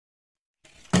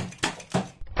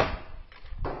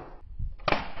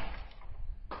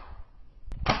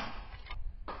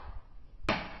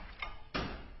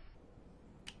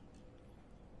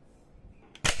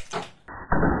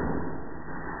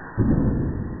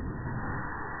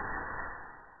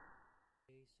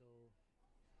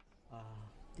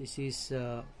This is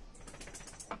a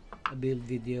build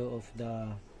video of the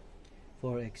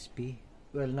 4XP.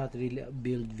 Well, not really a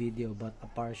build video, but a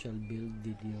partial build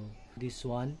video. This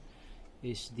one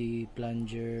is the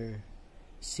plunger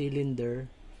cylinder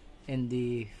and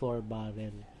the 4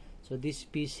 barrel. So this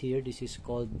piece here, this is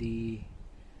called the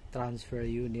transfer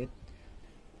unit.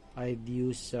 I've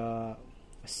used a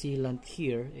sealant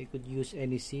here. I could use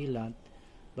any sealant,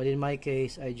 but in my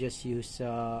case I just use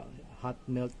hot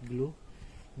melt glue.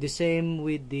 The same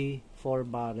with the 4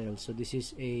 barrel. So this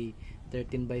is a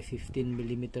 13 by 15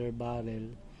 millimeter barrel,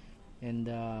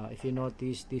 and if you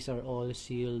notice, these are all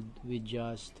sealed with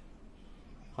just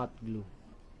hot glue.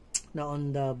 Now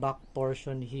on the back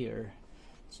portion here,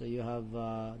 so you have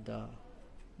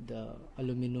the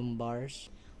aluminum bars.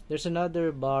 There's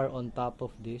another bar on top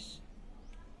of this,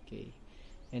 okay,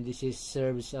 and this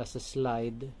serves as a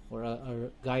slide or a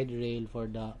guide rail for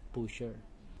the pusher.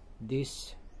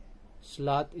 This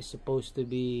slot is supposed to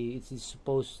be, it's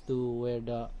supposed to where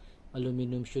the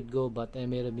aluminum should go, but I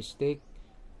made a mistake.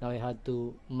 Now I had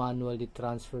to manually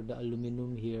transfer the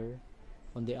aluminum here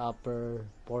on the upper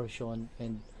portion,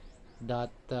 and that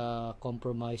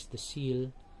compromised the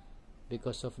seal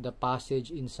because of the passage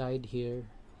inside here.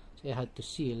 So I had to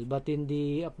seal, but in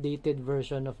the updated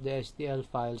version of the STL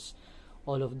files,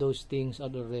 all of those things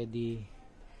are already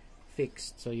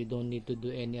fixed, so you don't need to do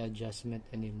any adjustment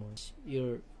anymore.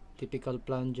 Your typical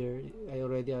plunger, I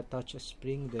already attached a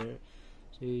spring there,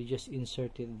 so you just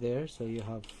insert it there. So you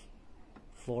have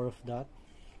 4 of that,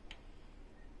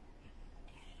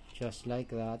 just like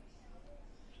that,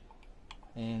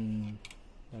 and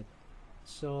that.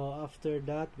 So after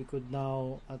that, we could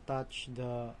now attach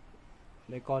the,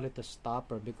 they call it a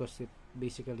stopper because it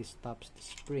basically stops the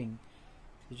spring.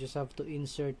 You just have to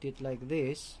insert it like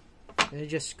this, and you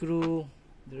just screw.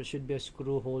 There should be a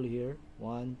screw hole here,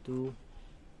 1, 2,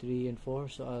 3 and 4.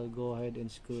 So I'll go ahead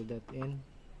and screw that in.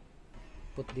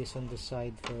 Put this on the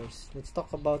side first. Let's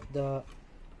talk about the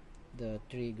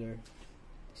trigger.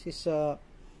 This is so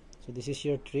this is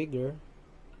your trigger.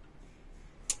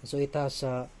 So it has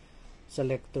a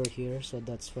selector here, so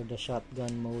that's for the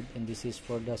shotgun mode, and this is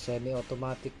for the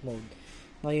semi-automatic mode.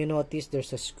 Now you notice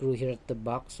there's a screw here at the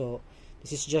back, so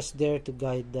this is just there to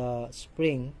guide the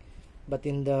spring, but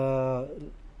in the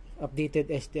updated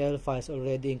STL files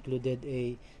already included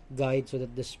a guide so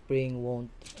that the spring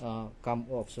won't come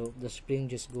off. So the spring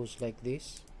just goes like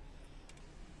this.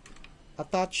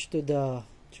 Attached to the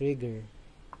trigger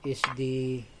is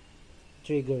the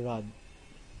trigger rod,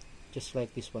 just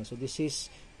like this one. So this is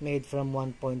made from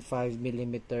 1.5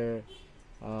 millimeter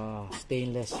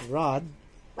stainless rod,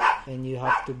 and you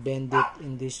have to bend it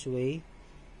in this way,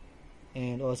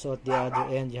 and also at the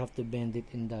other end you have to bend it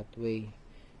in that way.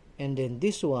 And then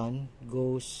this one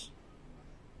goes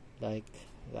like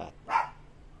that,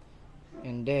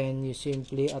 and then you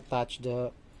simply attach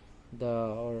the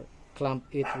or clamp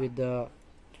it with the,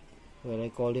 well, I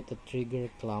call it a trigger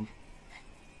clamp,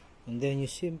 and then you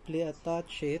simply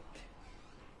attach it,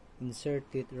 insert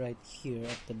it right here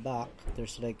at the back.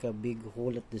 There's like a big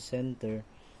hole at the center.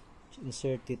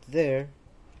 Insert it there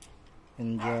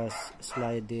and just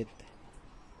slide it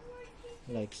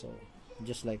like so,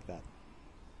 just like that.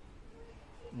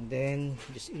 And then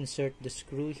just insert the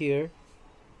screw here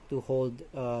to hold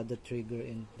the trigger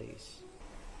in place,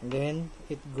 and then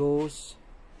it goes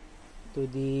to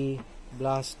the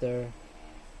blaster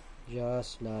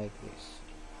just like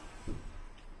this.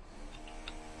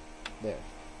 There.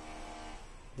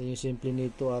 Then you simply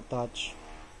need to attach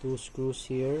 2 screws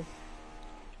here,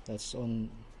 that's on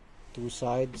 2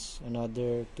 sides,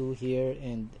 another 2 here,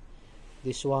 and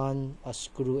this one a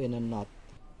screw and a nut.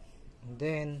 And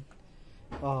then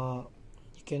you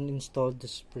can install the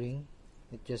spring.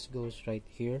 It just goes right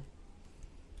here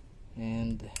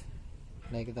and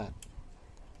like that.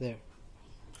 There.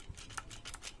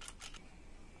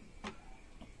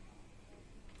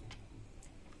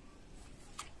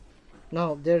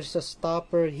 Now there's a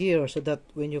stopper here so that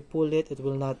when you pull it, it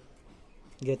will not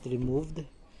get removed.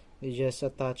 You just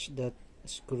attach that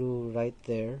screw right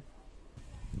there.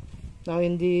 Now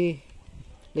in the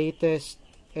latest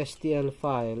STL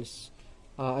files,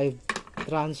 I've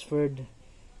transferred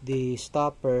the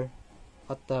stopper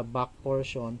at the back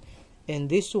portion, and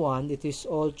this one, it is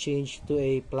all changed to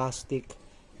a plastic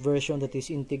version that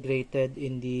is integrated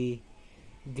in the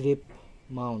grip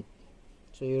mount.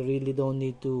 So you really don't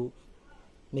need to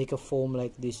make a foam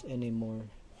like this anymore.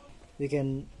 We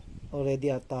can already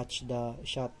attach the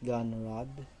shotgun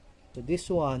rod. So this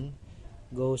one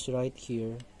goes right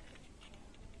here,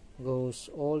 goes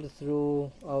all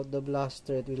through out the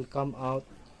blaster. It will come out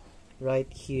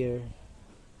right here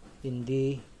in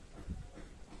the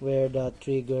where the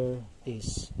trigger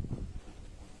is.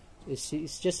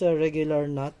 It's just a regular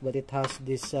nut, but it has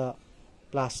this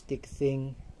plastic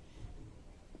thing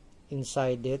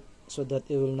inside it so that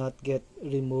it will not get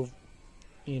removed,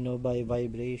 you know, by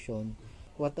vibration.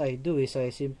 What I do is I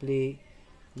simply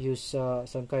use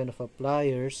some kind of a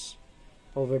pliers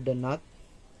over the nut.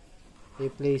 I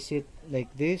place it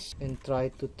like this and try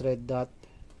to thread that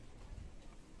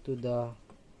to the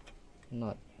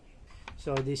nut.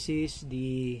 So this is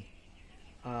the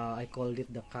I called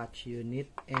it the catch unit,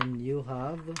 and you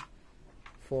have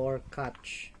 4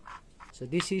 catch. So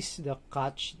this is the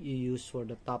catch you use for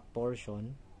the top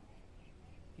portion,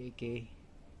 okay,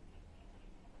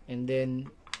 and then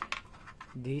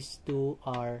these 2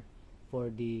 are for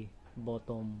the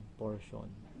bottom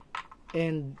portion.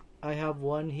 And I have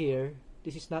one here.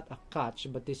 This is not a catch,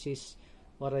 but this is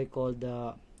what I call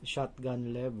the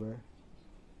shotgun lever.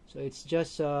 So it's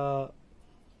just a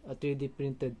 3D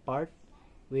printed part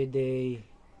with a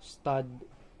stud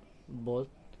bolt,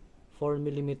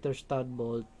 4mm stud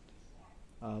bolt,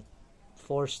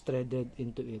 force threaded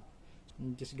into it.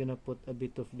 I'm just gonna put a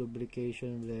bit of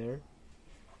lubrication there.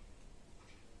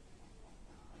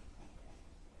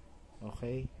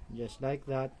 Okay, just like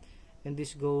that, and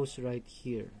this goes right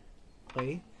here.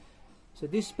 Okay, so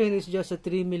this pin is just a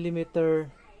 3mm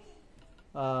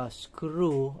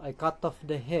screw. I cut off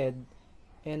the head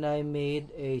and I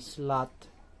made a slot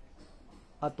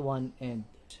at one end,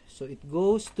 so it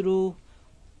goes through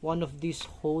one of these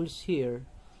holes here,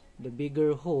 the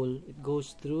bigger hole. It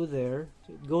goes through there,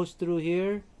 so it goes through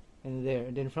here and there,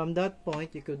 and then from that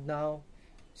point you could now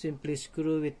simply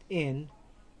screw it in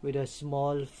with a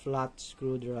small flat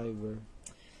screwdriver.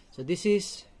 So this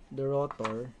is the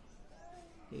rotor,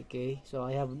 okay, so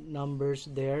I have numbers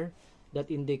there that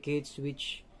indicates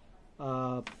which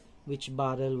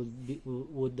barrel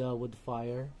would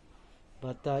fire,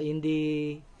 but in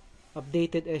the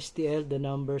updated STL the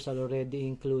numbers are already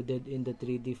included in the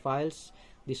 3D files.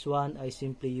 This one I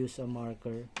simply use a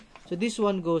marker. So this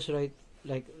one goes right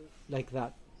like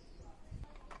that,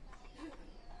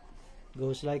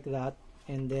 goes like that,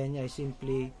 and then I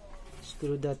simply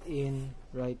screw that in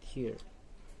right here.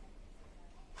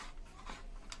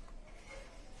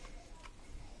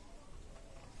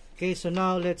 Okay, so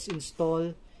now let's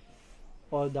install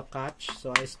all the catch.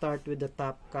 So I start with the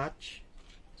top catch.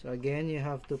 So again, you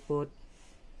have to put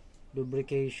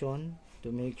lubrication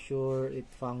to make sure it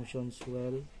functions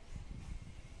well.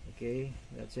 Okay,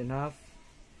 that's enough.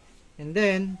 And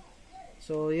then,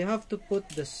 so you have to put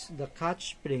the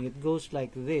catch spring. It goes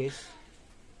like this.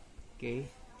 Okay,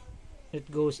 it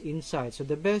goes inside. So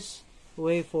the best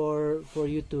way for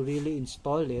you to really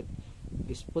install it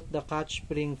is put the catch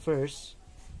spring first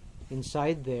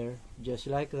inside there, just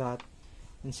like that,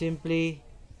 and simply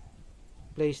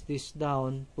place this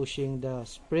down, pushing the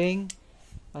spring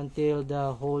until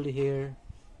the hole here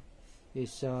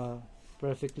is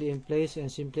perfectly in place,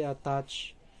 and simply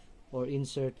attach or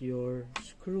insert your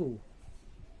screw.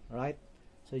 Alright,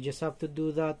 so you just have to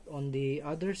do that on the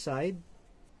other side.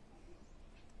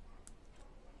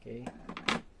 Okay,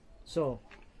 so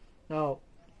now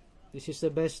this is the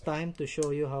best time to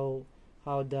show you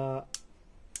how the,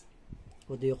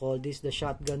 what do you call this, the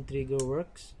shotgun trigger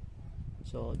works.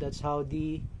 So that's how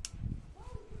the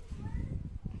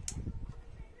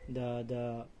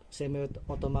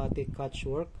semi-automatic catch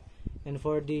work. And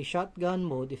for the shotgun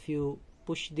mode, if you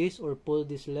push this or pull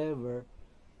this lever,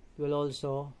 it will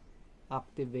also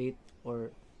activate or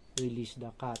release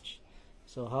the catch.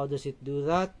 So how does it do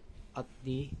that? At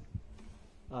the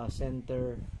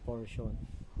center portion.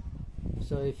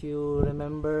 So if you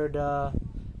remember the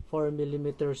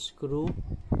 4mm screw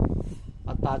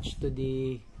attached to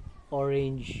the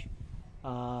orange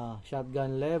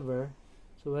shotgun lever,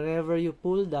 so whenever you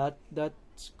pull that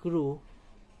screw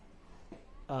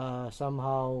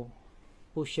somehow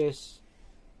pushes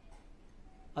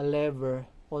a lever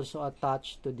also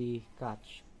attached to the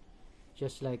catch,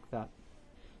 just like that.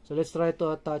 So let's try to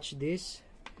attach this.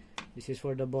 This is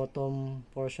for the bottom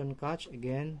portion catch.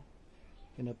 Again,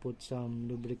 gonna put some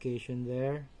lubrication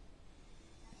there,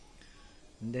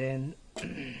 and then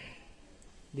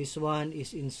this one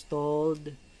is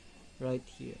installed right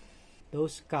here.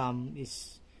 Those cam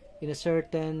is in a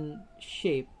certain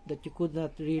shape that you could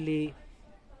not really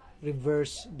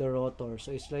reverse the rotor.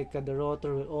 So it's like the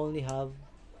rotor will only have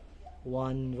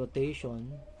one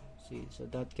rotation. See, so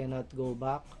that cannot go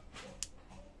back,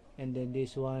 and then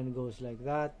this one goes like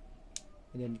that,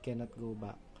 and then cannot go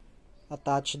back.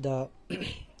 Attach the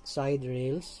side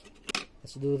rails.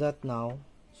 Let's do that now.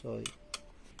 So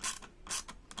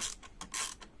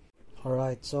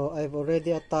alright, so I've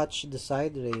already attached the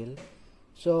side rail.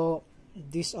 So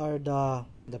these are the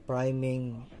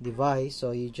priming device.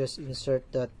 So you just insert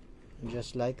that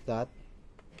just like that,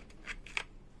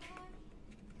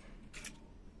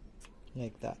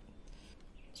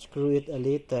 screw it a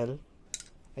little.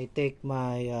 I take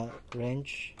my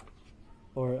wrench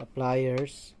or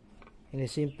pliers and I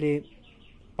simply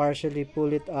partially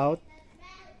pull it out,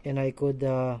 and I could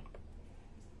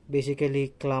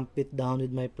basically clamp it down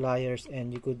with my pliers,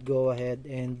 and you could go ahead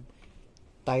and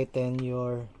tighten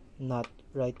your nut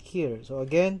right here. So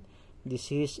again,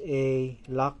 this is a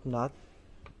lock nut,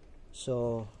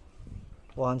 so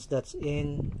once that's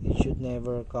in, it should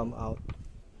never come out.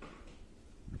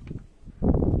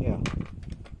 Yeah,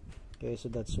 okay, so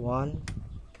that's one.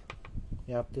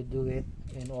 You have to do it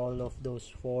in all of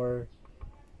those 4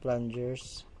 plunger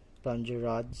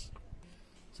rods.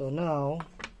 So now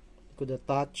you could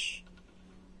attach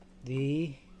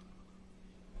the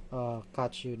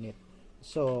catch unit.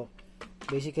 So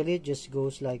basically it just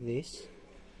goes like this.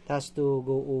 It has to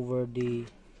go over the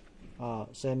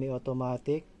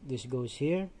semi-automatic. This goes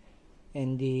here,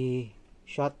 and the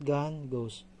shotgun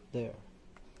goes there.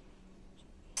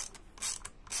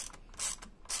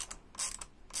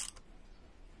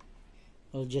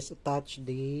 I'll just attach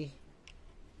the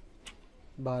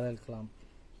barrel clamp.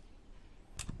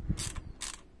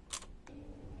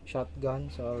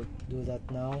 Shotgun, so I'll do that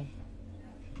now.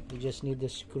 You just need the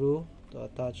screw to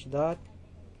attach that.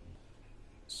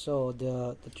 So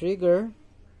the trigger,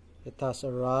 it has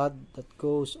a rod that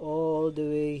goes all the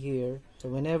way here. So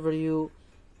whenever you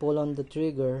pull on the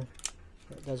trigger,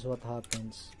 that's what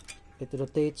happens. It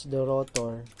rotates the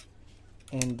rotor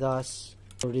and thus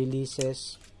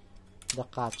releases the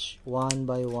catch one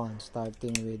by one,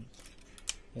 starting with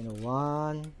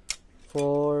 1,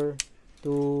 4,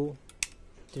 2,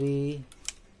 3,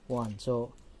 1.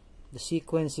 So the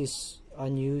sequence is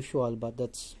unusual, but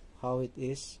that's how it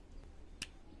is.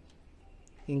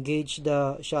 Engage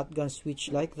the shotgun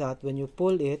switch like that. When you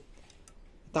pull it,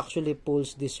 it actually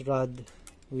pulls this rod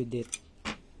with it.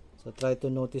 So try to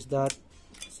notice that.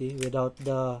 See, without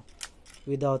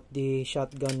the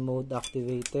shotgun mode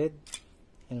activated,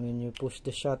 and when you push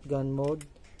the shotgun mode,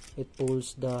 it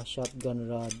pulls the shotgun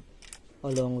rod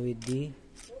along with the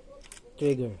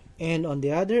trigger. And on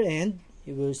the other end,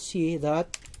 you will see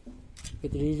that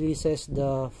it releases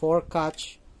the 4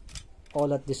 catch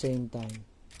all at the same time.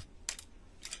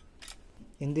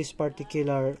 In this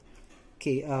particular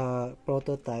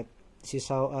prototype, this is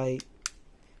how I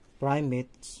prime it.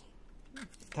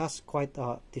 It has quite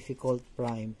a difficult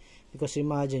prime, because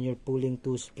imagine you're pulling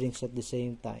 2 springs at the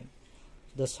same time.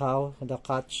 That's how the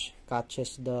catch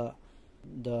catches the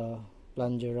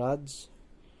plunger rods.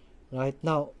 Right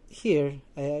now here,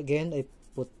 I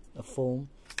put a foam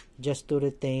just to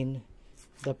retain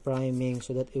the priming,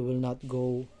 so that it will not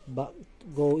go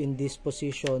in this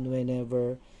position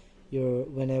whenever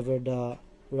the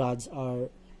rods are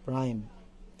primed.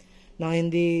 Now in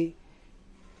the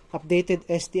updated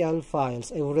STL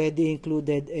files, I already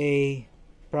included a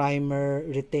primer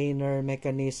retainer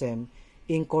mechanism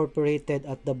incorporated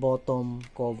at the bottom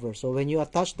cover. So when you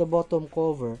attach the bottom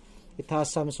cover, it has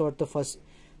some sort of a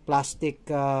plastic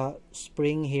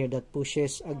spring here that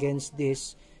pushes against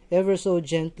this ever so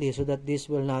gently, so that this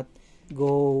will not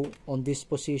go on this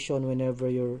position whenever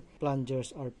your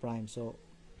plungers are primed. So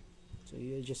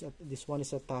you just, this one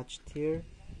is attached here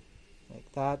like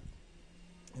that,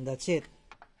 and that's it.